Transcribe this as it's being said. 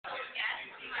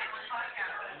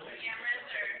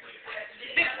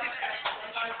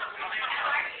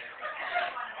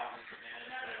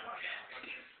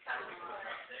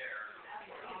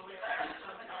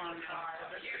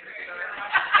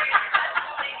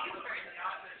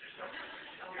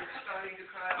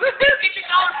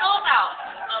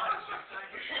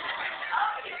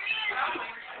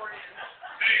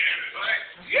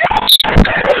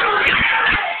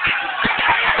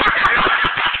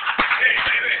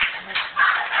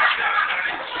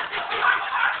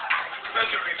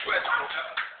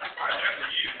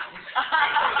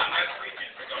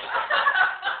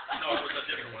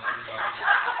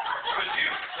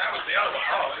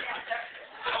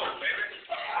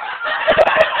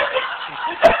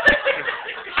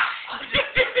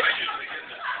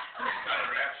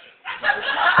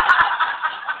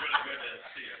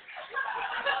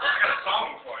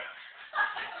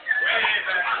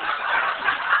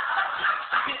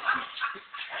Are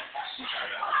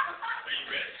you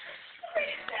ready?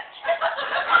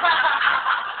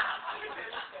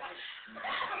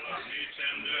 Love me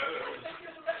tender,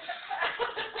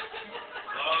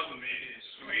 love me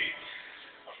sweet,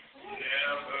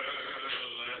 never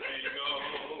let me go.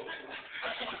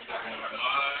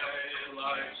 My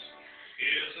life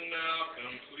is now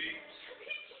complete,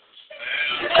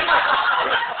 and I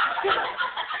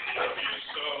love you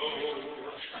so.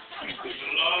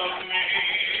 Love me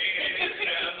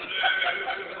tender,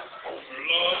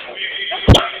 love me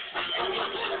true.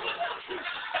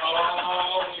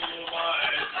 All my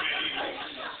dreams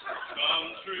come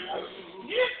true.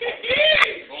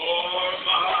 For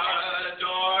my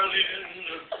darling,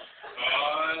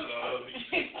 I love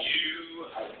you,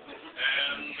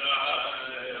 and I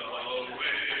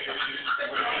always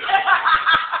will.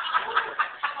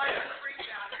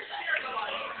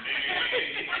 Love me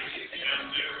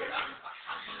tender,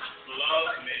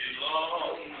 love me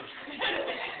long.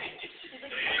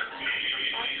 Take me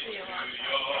to your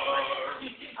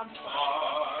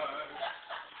heart,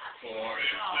 for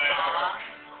it's there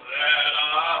that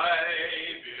I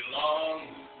belong,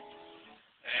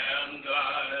 and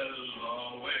I'll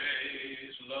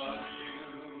always love you.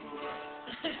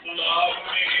 Love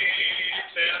me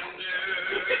tender,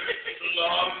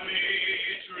 love me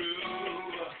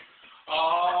true,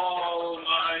 all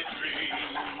my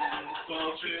dreams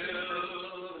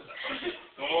fulfilled.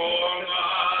 For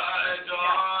my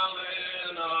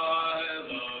darling, I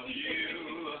love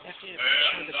you,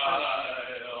 and I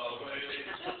always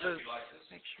like this.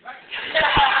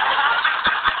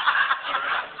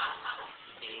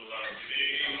 Love me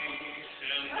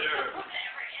tender.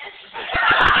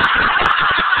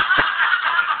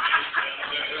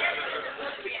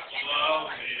 Love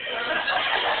me.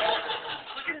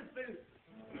 Look at his boots.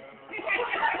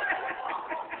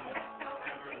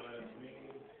 Never let me.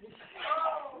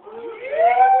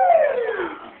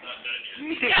 Not done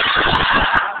yet.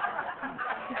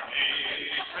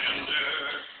 Tender,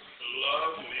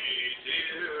 love me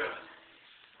dear.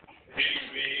 Take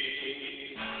me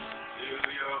to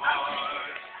your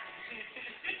heart.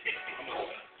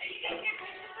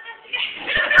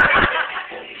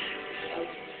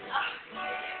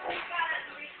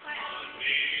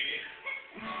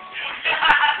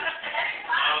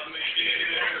 Love me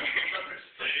dear.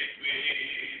 Take me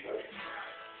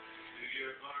to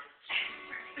your heart.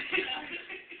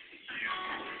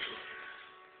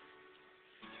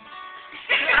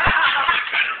 I'm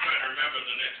trying to remember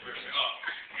the next verse. Oh.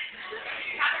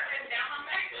 You have it written down on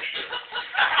there?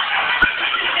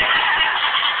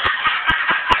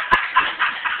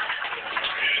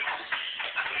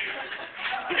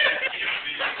 You'll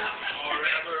be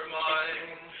forever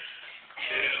mine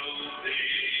till the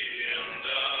end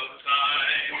of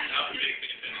time. Now the big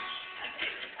thing finish.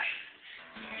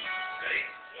 Ready?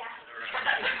 Yeah. All right.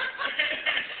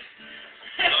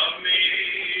 Love me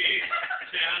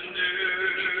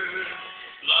tender,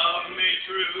 love me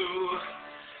true,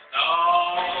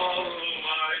 all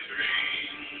my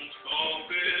dreams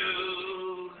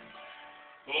fulfilled.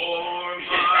 For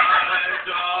my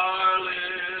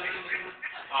darling,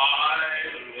 I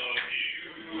love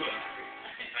you,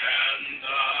 and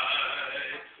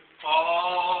I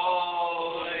always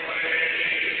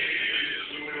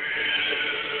will.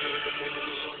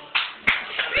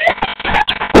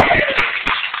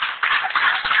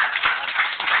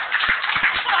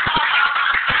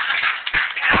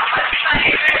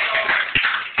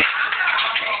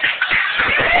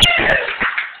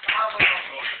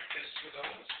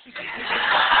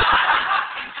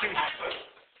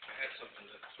 I had something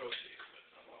to throw to you, but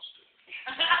I lost it.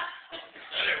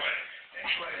 Anyway,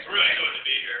 it's really good to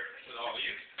be here with all of you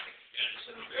and to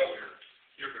celebrate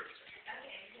your birthday.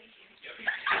 Yep.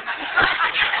 I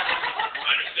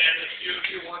understand that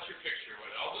you want your picture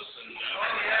with Elvis, and we're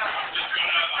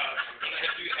gonna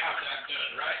have to have that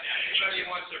done right now. Anybody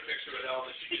who wants their picture with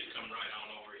Elvis, you just come right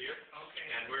on over here. Okay.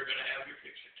 And we're gonna have your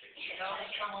picture taken. Elvis,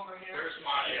 come over here. There's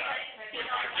my with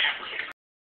my camera.